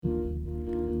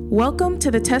Welcome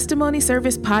to the Testimony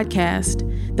Service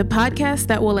Podcast, the podcast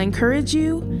that will encourage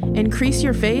you, increase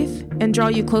your faith, and draw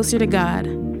you closer to God.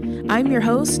 I'm your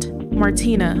host,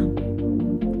 Martina.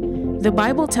 The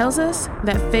Bible tells us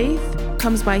that faith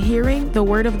comes by hearing the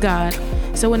Word of God.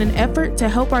 So in an effort to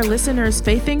help our listeners'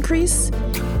 faith increase,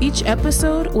 each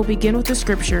episode will begin with a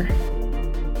scripture.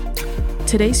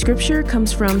 Today's scripture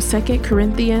comes from 2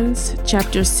 Corinthians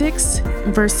chapter 6,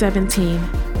 verse 17.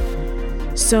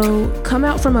 So come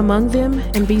out from among them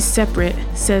and be separate,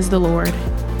 says the Lord.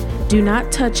 Do not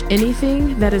touch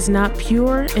anything that is not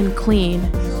pure and clean.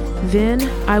 Then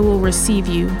I will receive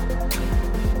you.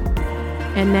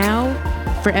 And now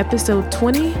for episode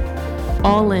 20,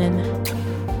 All In.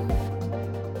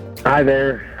 Hi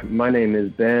there, my name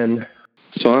is Ben.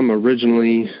 So I'm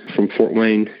originally from Fort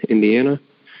Wayne, Indiana.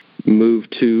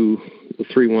 Moved to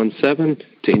 317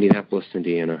 to Indianapolis,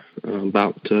 Indiana,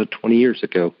 about 20 years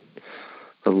ago.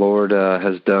 The Lord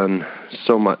has done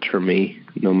so much for me,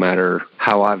 no matter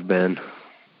how I've been.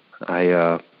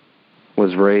 I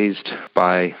was raised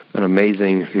by an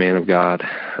amazing man of God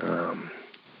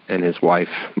and his wife,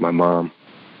 my mom.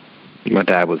 My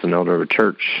dad was an elder of a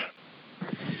church.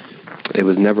 It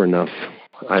was never enough.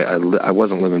 I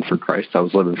wasn't living for Christ. I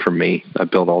was living for me. I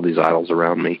built all these idols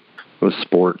around me. It was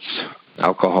sports,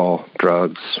 alcohol,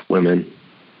 drugs, women.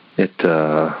 It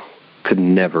could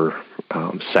never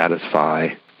satisfy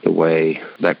the way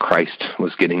that Christ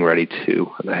was getting ready to.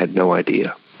 I had no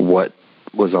idea what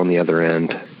was on the other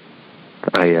end.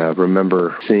 I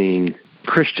remember seeing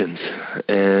Christians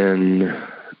and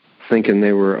thinking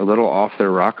they were a little off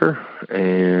their rocker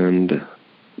and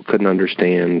couldn't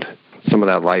understand some of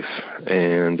that life,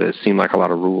 and it seemed like a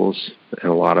lot of rules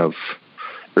and a lot of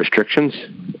restrictions.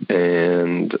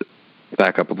 And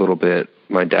back up a little bit,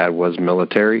 my dad was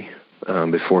military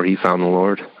before he found the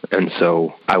Lord, and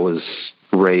so I was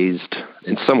raised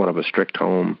in somewhat of a strict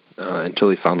home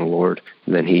until he found the Lord.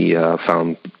 And then he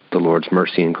found the Lord's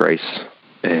mercy and grace,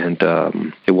 and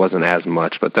it wasn't as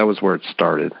much, but that was where it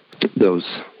started, those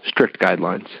strict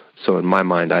guidelines. So in my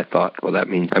mind, I thought, well, that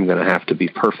means I'm going to have to be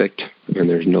perfect, and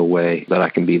there's no way that I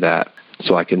can be that.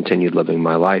 So I continued living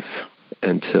my life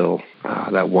until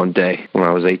that one day when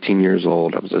I was 18 years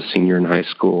old. I was a senior in high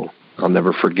school. I'll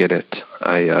never forget it.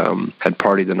 I had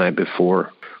partied the night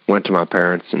before, went to my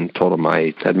parents and told them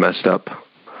I had messed up,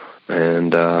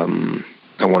 and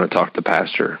I want to talk to the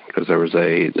pastor, because there was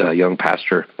a young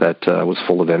pastor that was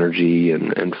full of energy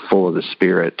and full of the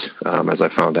Spirit, as I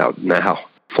found out now,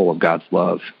 full of God's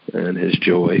love and His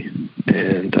joy,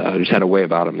 and just had a way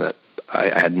about him that I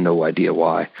had no idea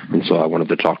why. And so I wanted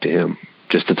to talk to him,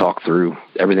 just to talk through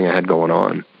everything I had going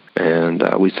on. And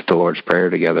we said the Lord's Prayer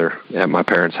together at my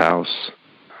parents' house.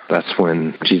 That's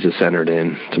when Jesus entered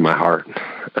into my heart.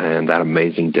 And that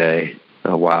amazing day,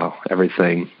 oh wow,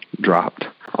 everything dropped.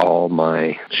 All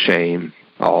my shame,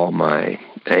 all my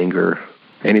anger,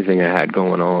 anything I had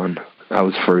going on, I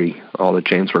was free. All the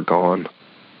chains were gone.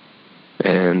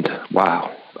 And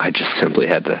wow, I just simply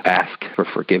had to ask for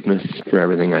forgiveness for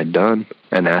everything I'd done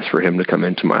and ask for Him to come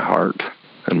into my heart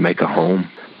and make a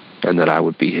home, and that I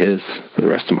would be His for the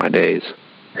rest of my days.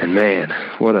 And man,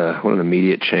 what an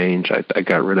immediate change. I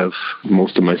got rid of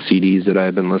most of my CDs that I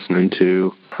had been listening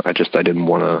to. I didn't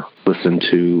want to listen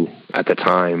to, at the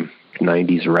time,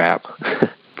 90s rap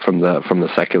from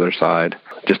the secular side.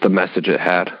 Just the message it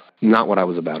had. Not what I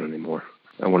was about anymore.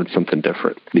 I wanted something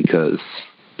different, because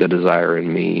the desire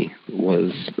in me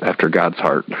was after God's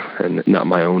heart and not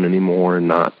my own anymore, and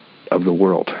not of the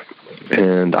world.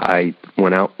 And I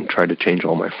went out and tried to change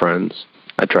all my friends.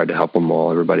 I tried to help them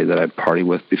all, everybody that I'd partied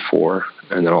with before.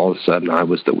 And then all of a sudden, I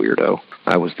was the weirdo.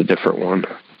 I was the different one.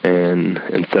 And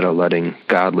instead of letting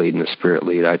God lead and the Spirit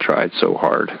lead, I tried so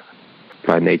hard.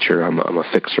 By nature, I'm a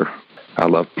fixer. I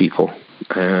love people,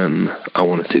 and I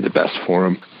want to see the best for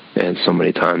them. And so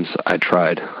many times I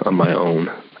tried on my own,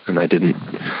 and I didn't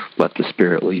let the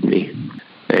Spirit lead me.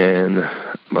 And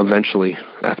eventually,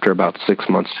 after about 6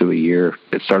 months to a year,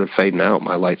 it started fading out.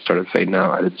 My light started fading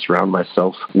out. I didn't surround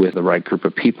myself with the right group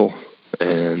of people.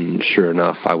 And sure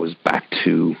enough, I was back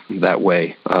to that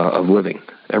way of living.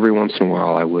 Every once in a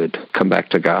while, I would come back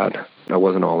to God. I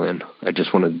wasn't all in. I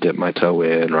just wanted to dip my toe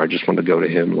in, or I just wanted to go to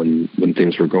Him when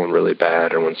things were going really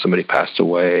bad, or when somebody passed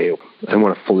away. I didn't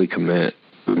want to fully commit.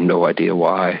 No idea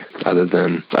why, other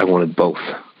than I wanted both.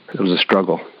 It was a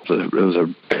struggle. It was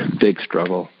a big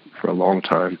struggle for a long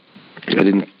time. I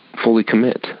didn't fully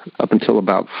commit. Up until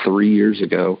about 3 years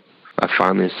ago, I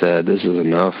finally said, this is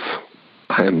enough.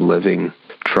 I am living,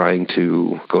 trying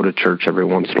to go to church every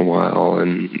once in a while,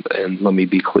 and let me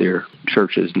be clear,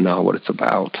 church is not what it's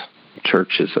about.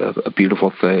 Church is a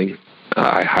beautiful thing.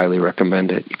 I highly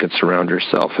recommend it. You could surround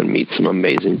yourself and meet some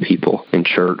amazing people in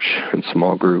church and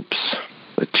small groups.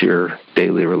 But your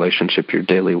daily relationship, your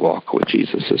daily walk with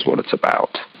Jesus is what it's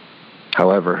about.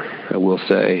 However, I will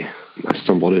say I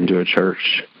stumbled into a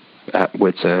church at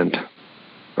wit's end,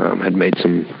 had made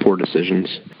some poor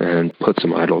decisions and put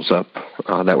some idols up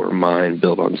that were mine,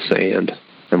 built on sand.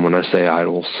 And when I say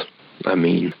idols, I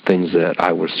mean things that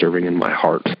I was serving in my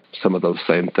heart. Some of those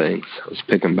same things I was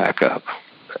picking back up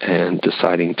and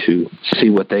deciding to see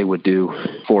what they would do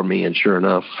for me. And sure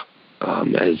enough,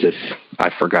 as if I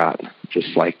forgot,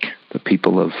 just like the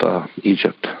people of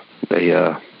Egypt, they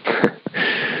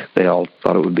they all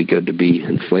thought it would be good to be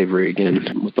in slavery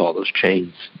again with all those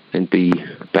chains and be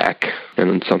back and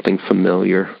in something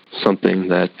familiar, something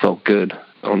that felt good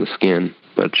on the skin,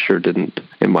 but sure didn't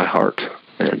in my heart,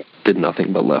 and did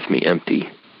nothing but left me empty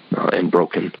and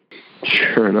broken.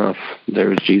 Sure enough, there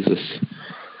was Jesus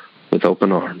with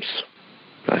open arms.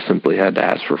 I simply had to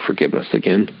ask for forgiveness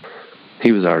again.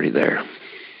 He was already there.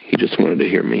 He just wanted to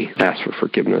hear me ask for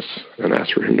forgiveness and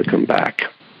ask for him to come back.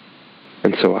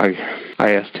 And so I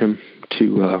asked him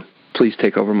to please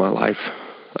take over my life.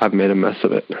 I've made a mess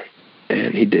of it.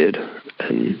 And he did.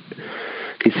 And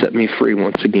he set me free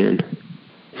once again,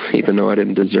 even though I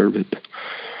didn't deserve it,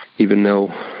 even though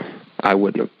I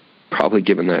wouldn't have probably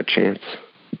given that chance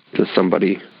to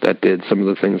somebody that did some of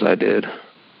the things I did.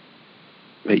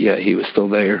 But yet he was still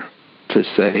there to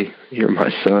say, you're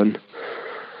my son,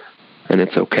 and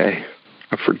it's okay.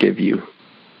 I forgive you.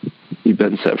 You've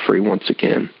been set free once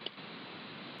again.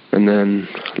 And then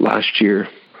last year,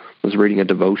 I was reading a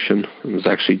devotion. I was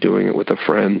actually doing it with a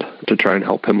friend to try and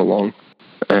help him along.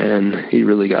 And he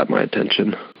really got my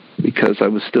attention because I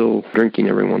was still drinking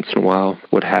every once in a while,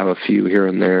 would have a few here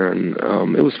and there, and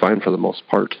it was fine for the most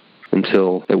part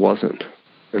until it wasn't,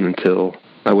 and until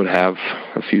I would have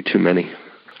a few too many.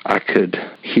 I could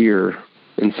hear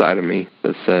inside of me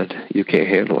that said, you can't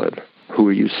handle it. Who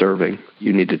are you serving?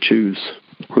 You need to choose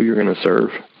who you're going to serve.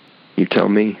 You tell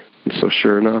me. And so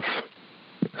sure enough,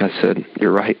 I said,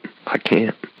 you're right. I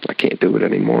can't do it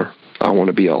anymore. I want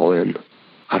to be all in.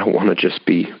 I don't want to just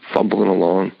be fumbling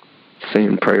along,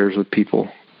 saying prayers with people,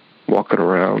 walking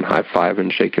around,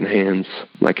 high-fiving, shaking hands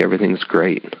like everything's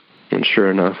great. And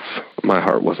sure enough, my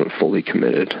heart wasn't fully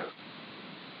committed.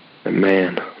 And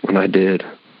man, when I did,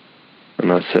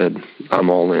 and I said, I'm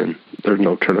all in, there's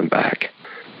no turning back.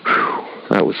 Whew,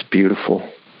 that was beautiful.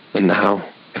 And now,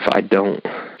 if I don't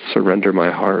surrender my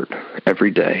heart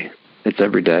every day, it's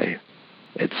every day.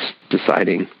 It's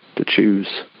deciding to choose,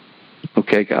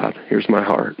 okay, God, here's my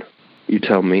heart. You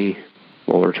tell me,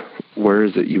 Lord, where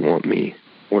is it you want me?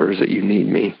 Where is it you need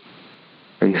me?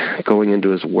 And going into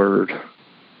his word.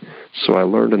 So I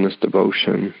learned in this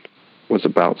devotion was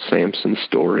about Samson's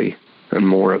story and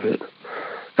more of it.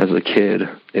 As a kid,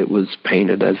 it was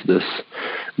painted as this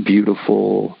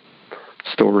beautiful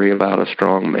story about a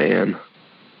strong man.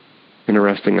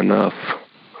 Interesting enough,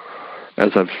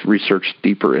 as I've researched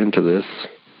deeper into this,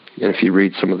 and if you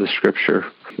read some of the scripture,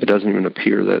 it doesn't even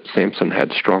appear that Samson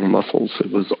had strong muscles.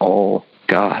 It was all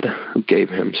God who gave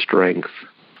him strength.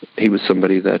 He was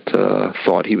somebody that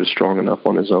thought he was strong enough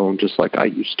on his own, just like I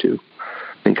used to.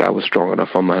 I think I was strong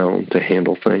enough on my own to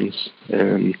handle things,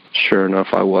 and sure enough,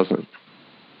 I wasn't.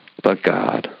 But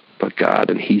God,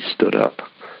 and he stood up,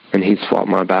 and he's fought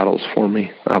my battles for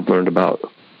me. I've learned about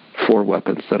 4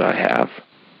 weapons that I have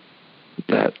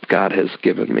that God has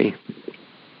given me,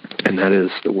 and that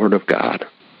is the Word of God,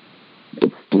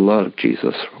 the blood of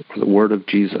Jesus, or the Word of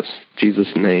Jesus,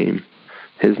 Jesus' name,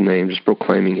 his name, just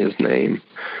proclaiming his name.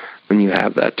 When you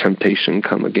have that temptation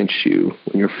come against you,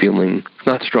 when you're feeling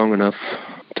not strong enough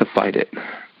to fight it,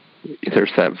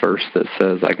 there's that verse that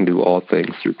says, I can do all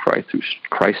things through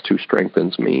Christ who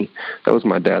strengthens me. That was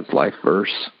my dad's life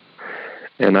verse,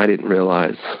 and I didn't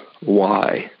realize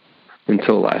why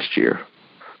until last year.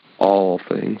 All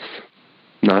things,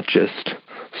 not just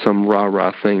some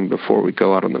rah-rah thing before we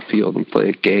go out on the field and play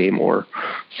a game or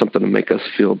something to make us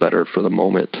feel better for the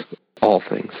moment. All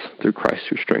things through Christ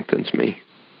who strengthens me.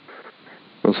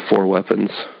 Those 4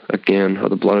 weapons, again, are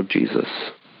the blood of Jesus,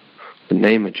 the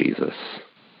name of Jesus,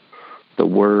 the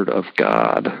Word of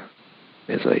God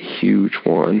is a huge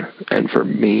one, and for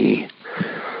me,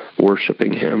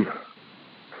 worshiping him.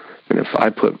 And if I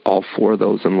put all 4 of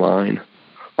those in line,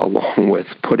 along with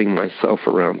putting myself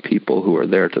around people who are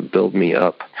there to build me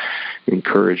up,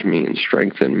 encourage me, and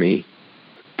strengthen me,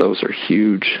 those are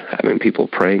huge. Having people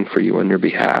praying for you on your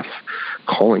behalf,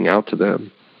 calling out to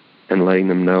them and letting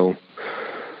them know,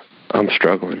 I'm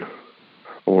struggling,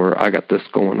 or I got this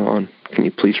going on. Can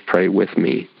you please pray with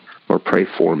me or pray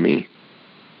for me?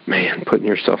 Man, putting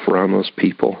yourself around those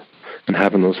people and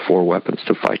having those 4 weapons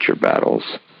to fight your battles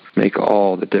make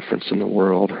all the difference in the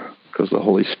world, because the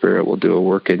Holy Spirit will do a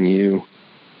work in you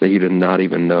that you did not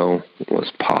even know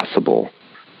was possible,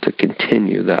 to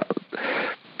continue that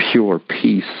pure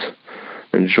peace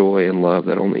and joy and love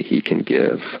that only He can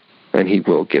give. And He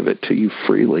will give it to you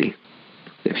freely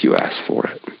if you ask for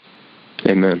it.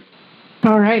 Amen.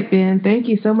 All right, Ben. Thank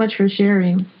you so much for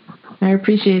sharing. I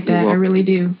appreciate that. I really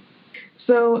do.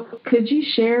 So could you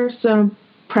share some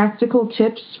practical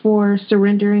tips for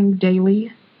surrendering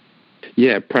daily?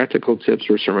 Yeah, practical tips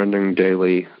for surrendering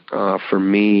daily. For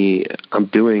me, I'm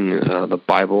doing the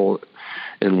Bible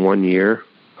in 1 year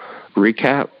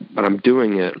recap, but I'm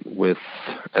doing it with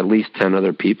at least 10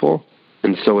 other people.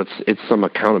 And so it's some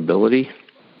accountability.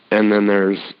 And then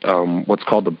there's what's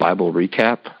called the Bible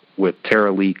recap with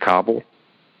Tara Lee Cobble.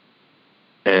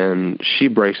 And she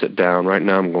breaks it down. Right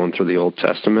now I'm going through the Old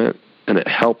Testament, and it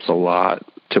helps a lot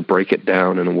to break it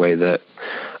down in a way that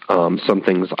some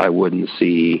things I wouldn't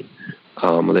see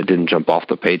that didn't jump off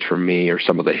the page for me, or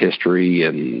some of the history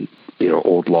and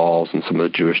old laws and some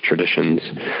of the Jewish traditions.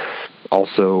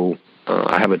 Also,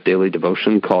 I have a daily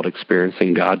devotion called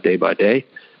Experiencing God Day by Day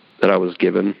that I was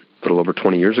given a little over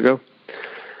 20 years ago,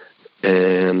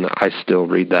 and I still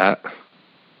read that.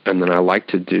 And then I like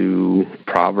to do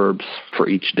Proverbs for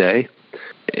each day,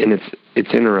 and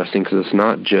it's interesting because it's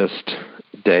not just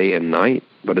day and night,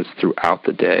 but it's throughout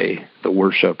the day. The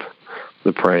worship,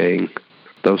 the praying,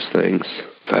 those things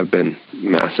have been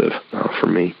massive for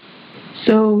me.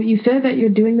 So you said that you're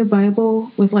doing the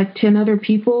Bible with like 10 other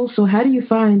people. So how do you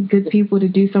find good people to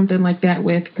do something like that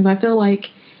with? Because I feel like,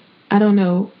 I don't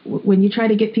know, when you try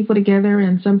to get people together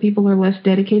and some people are less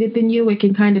dedicated than you, it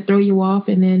can kind of throw you off,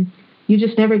 and then you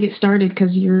just never get started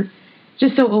because you're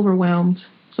just so overwhelmed.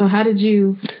 So how did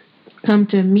you come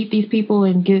to meet these people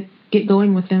and get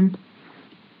going with them?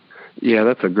 Yeah,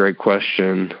 that's a great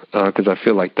question, because I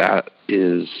feel like that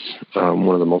is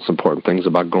one of the most important things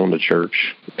about going to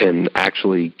church and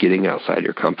actually getting outside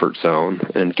your comfort zone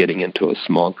and getting into a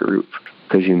small group,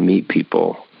 because you meet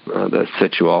people that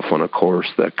set you off on a course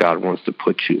that God wants to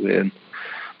put you in.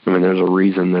 I mean, there's a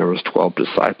reason there was 12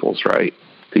 disciples, right?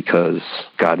 Because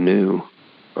God knew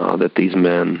that these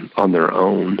men on their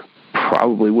own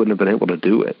probably wouldn't have been able to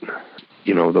do it.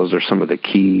 Those are some of the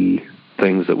key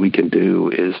things that we can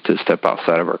do, is to step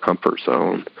outside of our comfort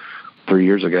zone. 3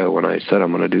 years ago, when I said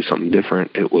I'm going to do something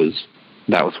different, that was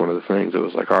one of the things. It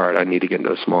was like, all right, I need to get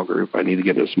into a small group. And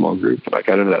I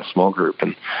got into that small group,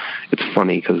 and it's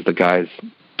funny because the guys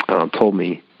told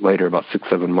me later, about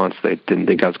 6-7 months, they didn't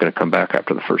think I was going to come back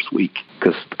after the first week,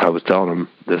 because I was telling them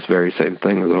this very same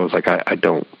thing. I was like, I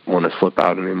don't want to slip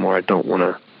out anymore. I don't want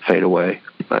to fade away.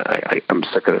 I'm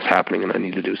sick of this happening, and I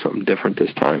need to do something different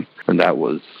this time. And that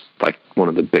was like one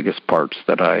of the biggest parts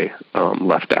that I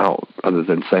left out, other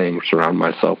than saying surround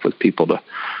myself with people to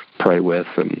pray with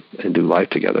and do life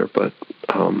together. But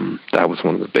that was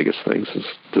one of the biggest things, is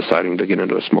deciding to get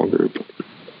into a small group.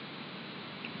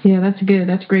 Yeah, that's good.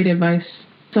 That's great advice.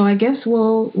 So I guess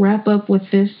we'll wrap up with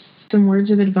some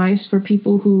words of advice for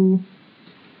people who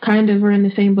kind of are in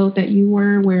the same boat that you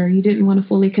were, where you didn't want to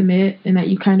fully commit and that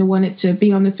you kind of wanted to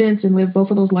be on the fence and live both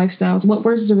of those lifestyles. What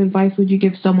words of advice would you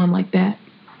give someone like that?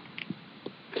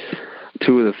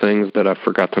 Two of the things that I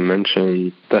forgot to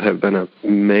mention that have been a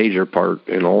major part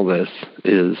in all this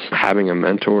is having a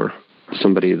mentor,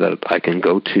 somebody that I can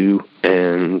go to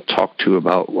and talk to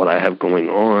about what I have going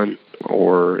on,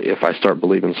 or if I start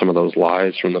believing some of those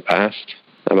lies from the past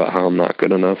about how I'm not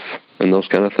good enough and those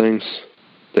kind of things.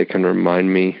 They can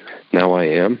remind me now I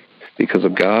am because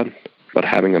of God. But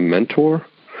having a mentor,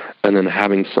 and then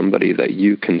having somebody that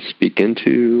you can speak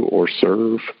into or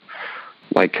serve,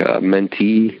 like a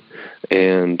mentee,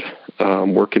 and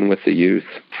working with the youth,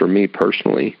 for me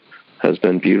personally, has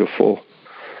been beautiful.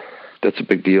 That's a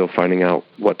big deal, finding out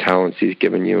what talents He's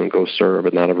given you and go serve.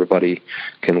 And not everybody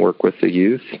can work with the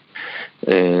youth.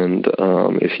 And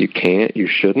if you can't, you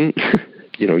shouldn't.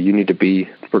 You need to be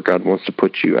where God wants to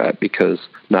put you at, because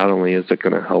not only is it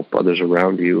going to help others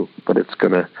around you, but it's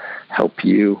going to help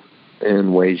you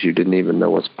in ways you didn't even know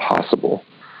was possible.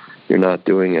 You're not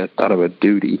doing it out of a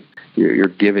duty. You're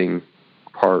giving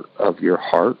part of your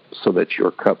heart so that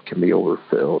your cup can be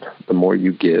overfilled. The more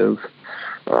you give,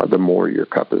 the more your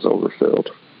cup is overfilled.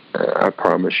 I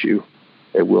promise you,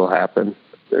 it will happen.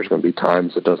 There's going to be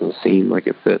times it doesn't seem like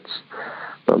it fits,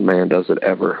 but man, does it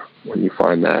ever when you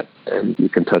find that. And you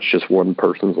can touch just one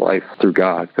person's life through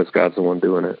God, because God's the one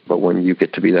doing it. But when you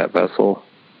get to be that vessel,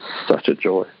 such a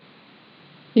joy.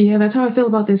 Yeah, that's how I feel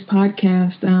about this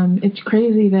podcast. It's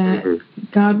crazy that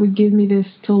God would give me this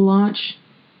to launch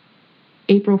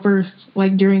April 1st,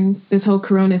 like during this whole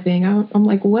Corona thing. I'm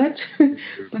like, what?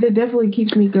 But it definitely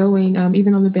keeps me going,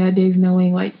 even on the bad days,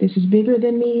 knowing like this is bigger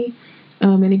than me.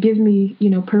 And it gives me,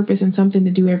 purpose and something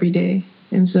to do every day.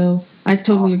 And so I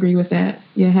totally agree with that.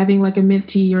 Yeah, having like a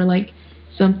mentee or like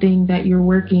something that you're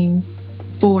working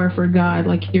for God,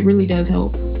 like it really does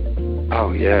help.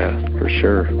 Oh, yeah, for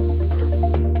sure.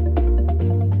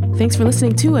 Thanks for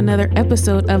listening to another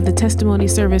episode of the Testimony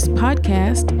Service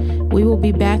podcast. We will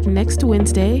be back next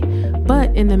Wednesday,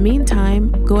 but in the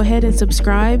meantime, go ahead and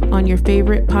subscribe on your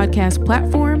favorite podcast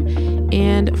platform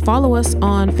and follow us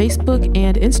on Facebook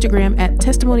and Instagram at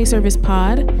Testimony Service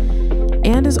Pod.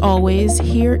 And as always,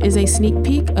 here is a sneak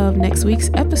peek of next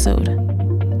week's episode.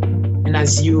 And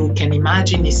as you can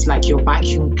imagine, it's like your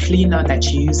vacuum cleaner that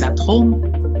you use at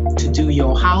home to do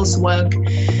your housework.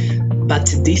 But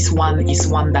this one is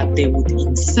one that they would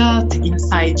insert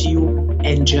inside you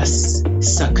and just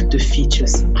suck the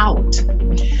features out.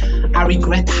 I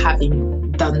regret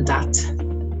having done that